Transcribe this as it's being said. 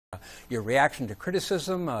Your reaction to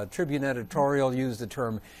criticism, Tribune editorial used the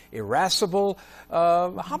term irascible.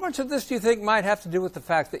 How much of this do you think might have to do with the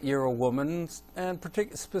fact that you're a woman, and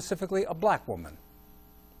specifically a black woman?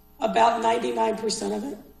 About 99% of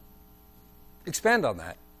it. Expand on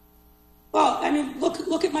that. Well, I mean,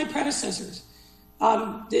 look at my predecessors.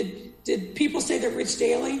 Did people say that Rich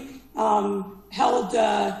Daley held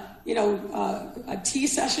tea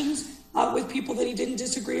sessions with people that he didn't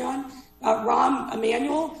disagree on? Rahm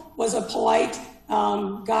Emanuel was a polite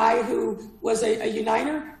guy who was a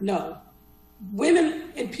uniter? No.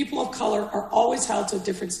 Women and people of color are always held to a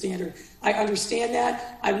different standard. I understand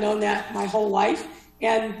that. I've known that my whole life.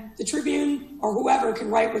 And the Tribune or whoever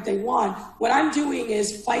can write what they want. What I'm doing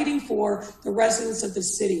is fighting for the residents of the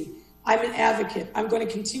city. I'm an advocate. I'm going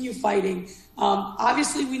to continue fighting.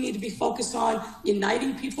 Obviously, we need to be focused on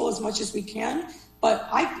uniting people as much as we can. But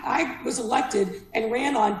I was elected and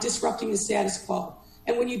ran on disrupting the status quo.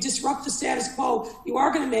 And when you disrupt the status quo, you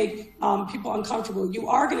are going to make people uncomfortable. You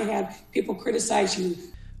are going to have people criticize you.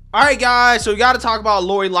 All right, guys, so we got to talk about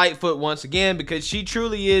Lori Lightfoot once again, because she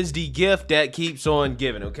truly is the gift that keeps on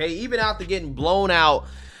giving, okay? Even after getting blown out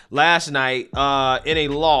last night in a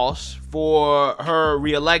loss for her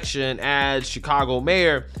reelection as Chicago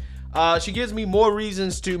mayor, she gives me more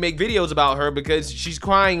reasons to make videos about her, because she's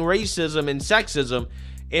crying racism and sexism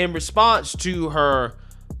in response to her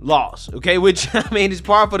loss, okay? Which, I mean, is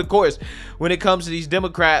par for the course when it comes to these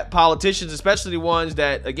Democrat politicians, especially the ones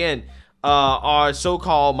that, again, are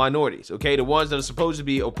so-called minorities, okay? The ones that are supposed to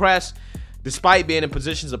be oppressed despite being in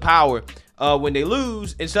positions of power. When they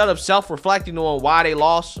lose, instead of self-reflecting on why they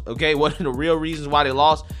lost, okay, what are the real reasons why they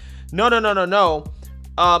lost? No.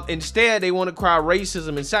 Instead, they want to cry racism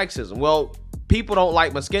and sexism. Well, people don't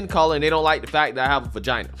like my skin color, and they don't like the fact that I have a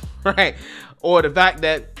vagina, right? Or the fact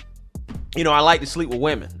that, I like to sleep with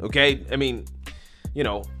women, okay? I mean,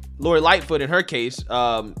 Lori Lightfoot, in her case,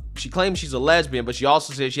 she claims she's a lesbian, but she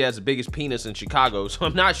also says she has the biggest penis in Chicago, so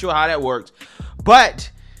I'm not sure how that works.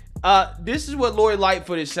 But this is what Lori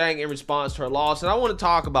Lightfoot is saying in response to her loss, and I want to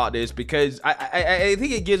talk about this because I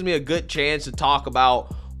think it gives me a good chance to talk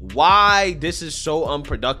about why this is so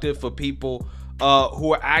unproductive for people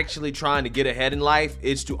who are actually trying to get ahead in life,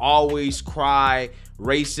 is to always cry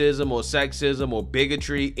racism or sexism or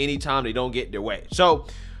bigotry anytime they don't get their way. So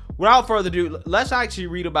without further ado, let's actually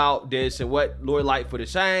read about this and what Lori Lightfoot is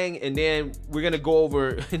saying, and then we're going to go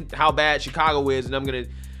over how bad Chicago is, and I'm going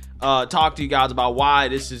to talk to you guys about why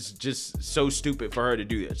this is just so stupid for her to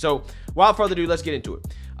do this. So without further ado, let's get into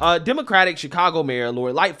it. Democratic Chicago Mayor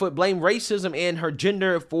Lori Lightfoot blamed racism and her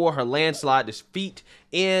gender for her landslide defeat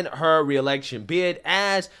in her reelection bid,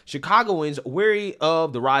 as Chicagoans, weary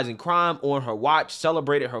of the rising crime on her watch,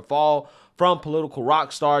 celebrated her fall from political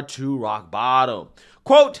rock star to rock bottom.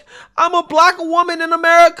 Quote, "I'm a black woman in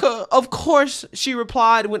America, of course," she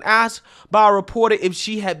replied when asked by a reporter if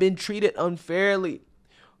she had been treated unfairly.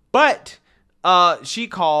 But she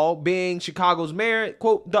called being Chicago's mayor,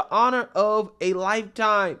 quote, "the honor of a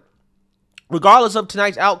lifetime. Regardless of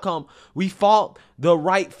tonight's outcome, we fought the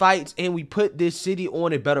right fights and we put this city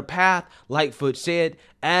on a better path," Lightfoot said,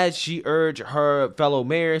 as she urged her fellow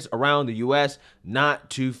mayors around the U.S. not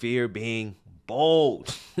to fear being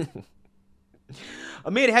bold.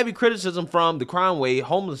 Amid heavy criticism from the crime wave,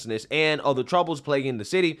 homelessness, and other troubles plaguing the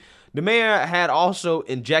city, the mayor had also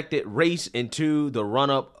injected race into the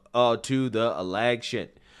run-up to the election.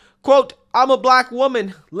 Quote, "I'm a black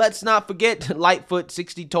woman, let's not forget," Lightfoot,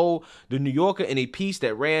 60, told The New Yorker in a piece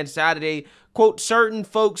that ran Saturday. Quote, "Certain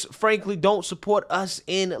folks frankly don't support us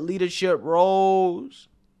in leadership roles."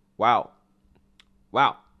 Wow.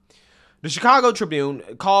 The Chicago Tribune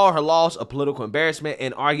called her loss a political embarrassment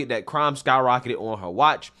and argued that crime skyrocketed on her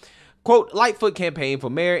watch. Quote, "Lightfoot campaigned for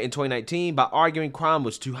mayor in 2019 by arguing crime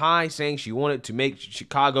was too high, saying she wanted to make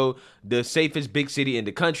Chicago the safest big city in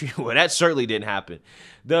the country." Well, that certainly didn't happen.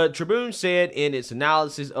 The Tribune said in its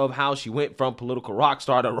analysis of how she went from political rock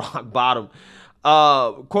star to rock bottom,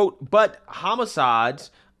 quote, "but homicides,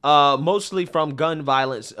 mostly from gun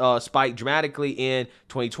violence, spiked dramatically in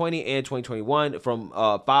 2020 and 2021 from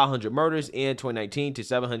 500 murders in 2019 to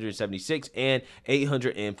 776 and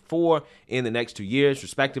 804 in the next 2 years,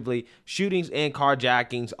 respectively. Shootings and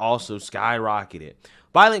carjackings also skyrocketed."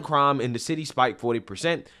 Violent crime in the city spiked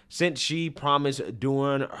 40% since she promised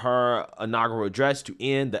during her inaugural address to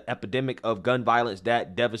end the epidemic of gun violence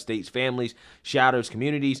that devastates families, shatters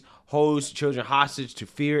communities, holds children hostage to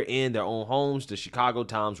fear in their own homes, the Chicago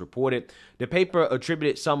Times reported. The paper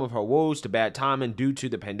attributed some of her woes to bad timing due to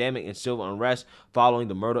the pandemic and civil unrest following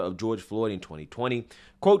the murder of George Floyd in 2020.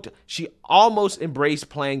 Quote, she almost embraced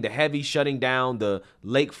playing the heavy, shutting down the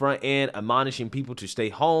lakefront and admonishing people to stay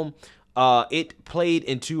home. It played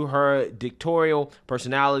into her dictatorial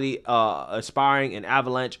personality, aspiring an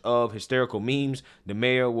avalanche of hysterical memes. The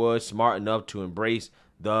mayor was smart enough to embrace,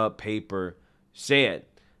 the paper said.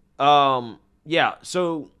 Yeah,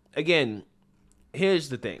 so again, here's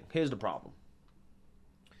the thing. Here's the problem.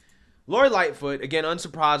 Lori Lightfoot, again,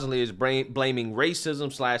 unsurprisingly, is blaming racism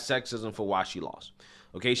 / sexism for why she lost.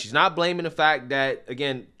 Okay, she's not blaming the fact that,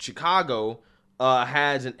 again, Chicago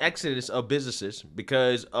has an exodus of businesses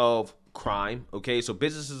because of crime. Okay, so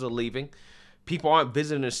businesses are leaving. People aren't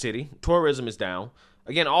visiting the city. Tourism is down.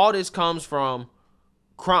 Again, all this comes from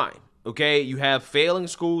crime. Okay, you have failing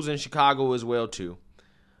schools in Chicago as well, too.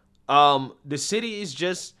 The city is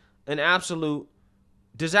just an absolute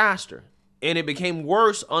disaster. And it became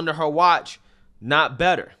worse under her watch, not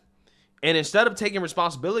better. And instead of taking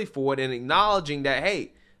responsibility for it and acknowledging that,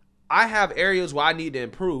 hey, I have areas where I need to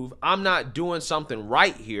improve, I'm not doing something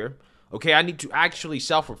right here, okay, I need to actually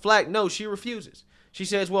self-reflect. No, she refuses. She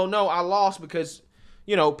says, well, no, I lost because,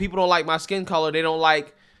 you know, people don't like my skin color. They don't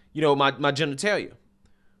like, you know, my genitalia.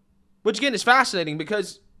 Which, again, is fascinating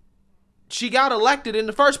because she got elected in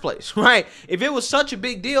the first place, right? If it was such a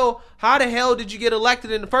big deal, how the hell did you get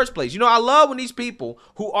elected in the first place? You know, I love when these people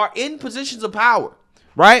who are in positions of power,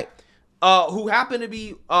 right, who happen to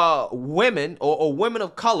be women or women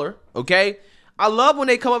of color, okay? I love when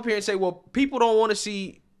they come up here and say, well, people don't want to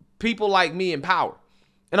see people like me in power.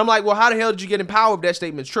 And I'm like, well, how the hell did you get in power if that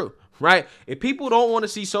statement's true, right? If people don't want to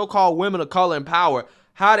see so-called women of color in power,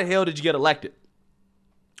 how the hell did you get elected?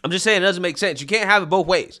 I'm just saying it doesn't make sense. You can't have it both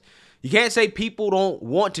ways. You can't say people don't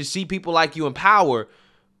want to see people like you in power,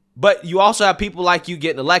 but you also have people like you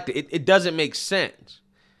getting elected. It doesn't make sense.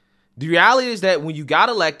 The reality is that when you got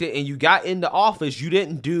elected and you got into office, you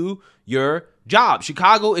didn't do your job.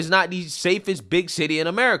 Chicago is not the safest big city in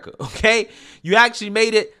America, okay? You actually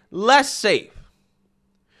made it less safe.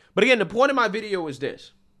 But again, the point of my video is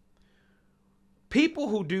this. People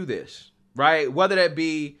who do this, right, whether that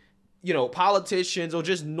be, you know, politicians or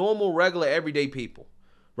just normal, regular, everyday people,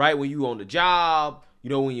 right, when you on the job, you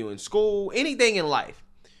know, when you're in school, anything in life,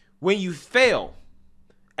 when you fail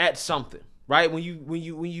at something, right, when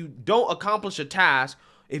you don't accomplish a task,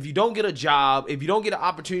 if you don't get a job, if you don't get an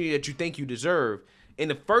opportunity that you think you deserve, and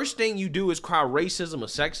the first thing you do is cry racism or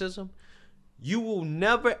sexism, you will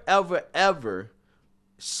never, ever, ever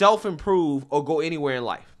self-improve or go anywhere in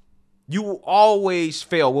life. You will always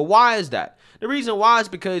fail. Well, why is that? The reason why is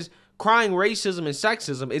because crying racism and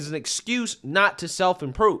sexism is an excuse not to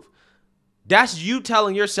self-improve. That's you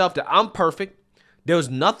telling yourself that I'm perfect. There was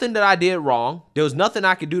nothing that I did wrong. There was nothing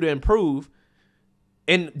I could do to improve.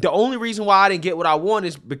 And the only reason why I didn't get what I want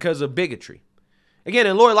is because of bigotry. Again,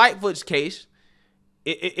 in Lori Lightfoot's case,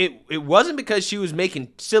 it wasn't because she was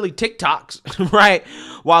making silly TikToks, right,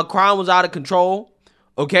 while crime was out of control,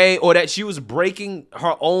 okay, or that she was breaking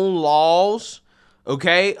her own laws,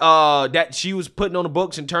 okay, that she was putting on the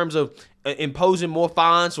books in terms of imposing more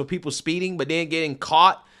fines for people speeding, but then getting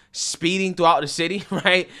caught speeding throughout the city,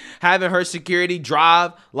 right, having her security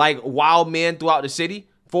drive like wild men throughout the city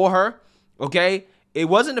for her, okay. It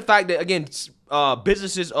wasn't the fact that, again,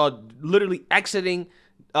 businesses are literally exiting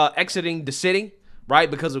the city, right,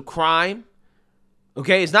 because of crime.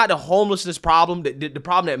 Okay, it's not the homelessness problem, the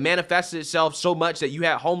problem that manifested itself so much that you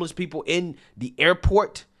had homeless people in the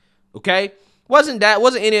airport. Okay, wasn't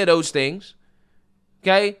any of those things.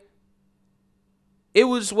 Okay, it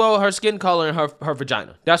was, well, her skin color and her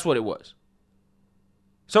vagina. That's what it was.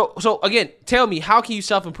 So again, tell me, how can you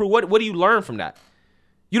self-improve? What do you learn from that?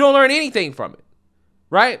 You don't learn anything from it.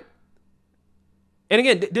 Right? And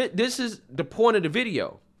again, this is the point of the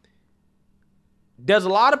video. There's a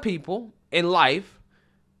lot of people in life,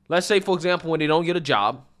 let's say, for example, when they don't get a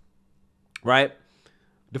job, right?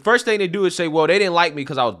 The first thing they do is say, well, they didn't like me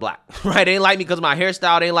because I was black, right? They didn't like me because of my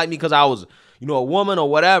hairstyle. They didn't like me because I was, you know, a woman or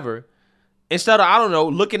whatever. Instead of, I don't know,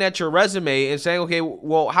 looking at your resume and saying, okay,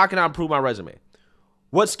 well, how can I improve my resume?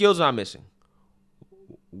 What skills am I missing?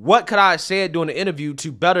 What could I have said during the interview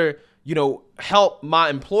to better, you know, help my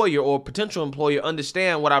employer or potential employer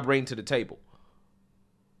understand what I bring to the table?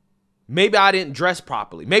 Maybe I didn't dress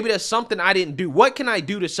properly. Maybe there's something I didn't do. What can I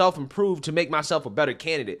do to self-improve to make myself a better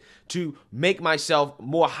candidate, to make myself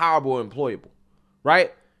more hireable and employable,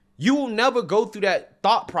 right? You will never go through that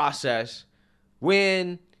thought process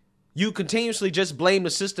when you continuously just blame the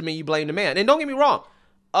system and you blame the man. And don't get me wrong.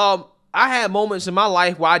 I had moments in my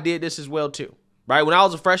life where I did this as well too, right? When I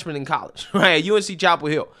was a freshman in college, right? At UNC Chapel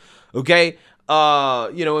Hill, okay?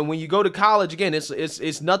 And when you go to college, again,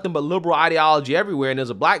 it's nothing but liberal ideology everywhere. And as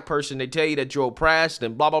a black person, they tell you that you're oppressed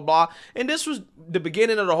and blah, blah, blah. And this was the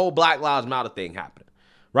beginning of the whole Black Lives Matter thing happening,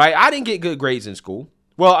 right? I didn't get good grades in school.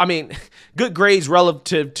 Well, I mean, good grades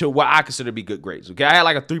relative to what I consider to be good grades, okay? I had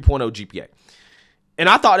like a 3.0 GPA. And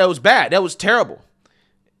I thought that was bad. That was terrible.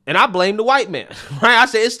 And I blamed the white man, right? I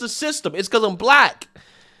said, it's the system. It's because I'm black,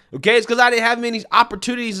 okay? It's because I didn't have many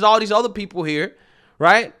opportunities as all these other people here,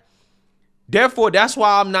 right? Therefore, that's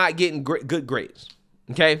why I'm not getting good grades,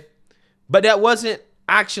 okay? But that wasn't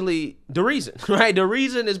actually the reason, right? The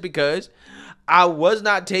reason is because I was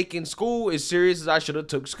not taking school as serious as I should have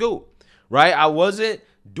took school, right? I wasn't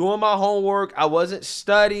doing my homework. I wasn't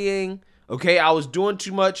studying, okay? I was doing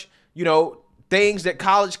too much, things that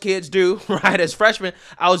college kids do, right? As freshmen,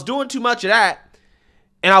 I was doing too much of that,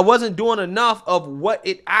 and I wasn't doing enough of what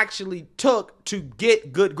it actually took to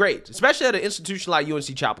get good grades, especially at an institution like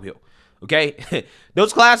UNC Chapel Hill, okay?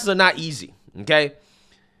 Those classes are not easy, okay?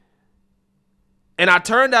 And I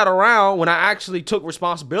turned that around when I actually took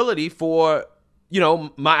responsibility for,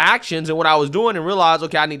 my actions and what I was doing and realized,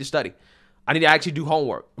 okay, I need to study. I need to actually do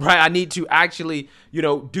homework, right? I need to actually,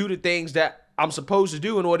 do the things that I'm supposed to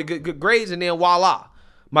do in order to get good grades, and then voila,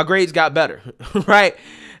 my grades got better, right?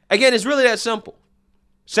 Again, it's really that simple.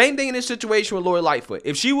 Same thing in this situation with Lori Lightfoot.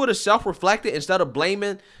 If she would have self-reflected instead of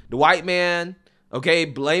blaming the white man, okay,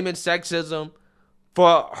 blaming sexism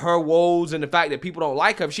for her woes and the fact that people don't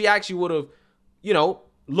like her, if she actually would have,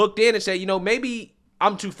 looked in and said, maybe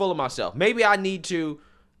I'm too full of myself. Maybe I need to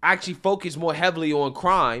actually focus more heavily on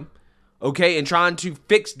crime, okay, and trying to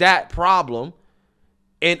fix that problem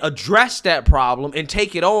and address that problem and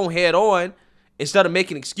take it on head on instead of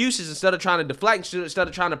making excuses, instead of trying to deflect, instead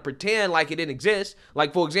of trying to pretend like it didn't exist.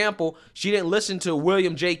 Like, for example, she didn't listen to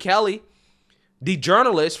William J. Kelly, the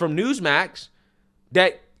journalist from Newsmax,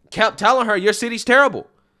 that kept telling her, your city's terrible.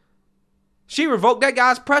 She revoked that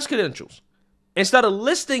guy's press credentials instead of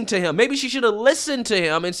listening to him. Maybe she should have listened to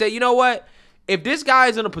him and said, you know what? If this guy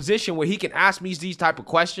is in a position where he can ask me these type of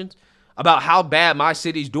questions about how bad my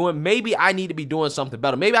city's doing, maybe I need to be doing something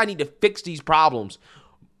better. Maybe I need to fix these problems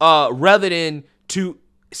rather than to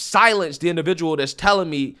silence the individual that's telling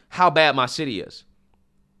me how bad my city is.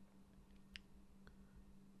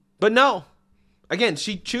 But no, again,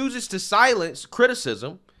 she chooses to silence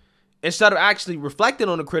criticism instead of actually reflecting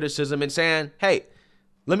on the criticism and saying, hey,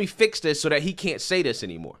 let me fix this so that he can't say this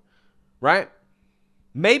anymore, right?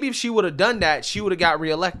 Maybe if she would have done that, she would have got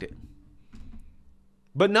reelected.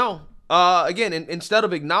 But no. Again, instead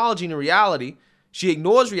of acknowledging the reality, she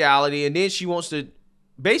ignores reality, and then she wants to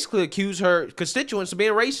basically accuse her constituents of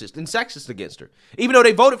being racist and sexist against her, even though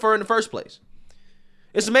they voted for her in the first place.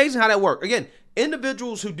 It's amazing how that works. Again,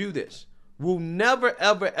 individuals who do this will never,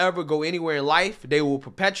 ever, ever go anywhere in life. They will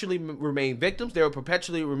perpetually remain victims. They will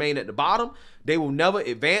perpetually remain at the bottom. They will never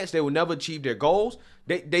advance. They will never achieve their goals.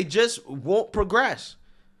 They just won't progress,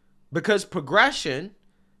 because progression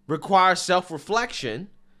requires self-reflection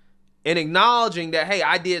and acknowledging that, hey,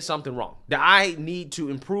 I did something wrong, that I need to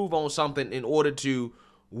improve on something in order to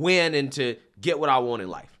win and to get what I want in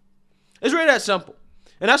life. It's really that simple.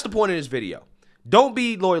 And that's the point of this video. Don't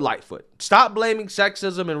be Lori Lightfoot. Stop blaming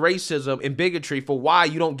sexism and racism and bigotry for why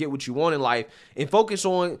you don't get what you want in life, and focus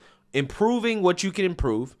on improving what you can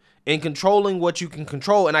improve and controlling what you can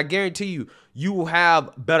control. And I guarantee you, you will have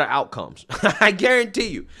better outcomes. I guarantee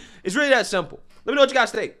you. It's really that simple. Let me know what you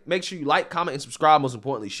guys think. Make sure you like, comment, and subscribe. Most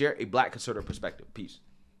importantly, share a Black conservative perspective. Peace.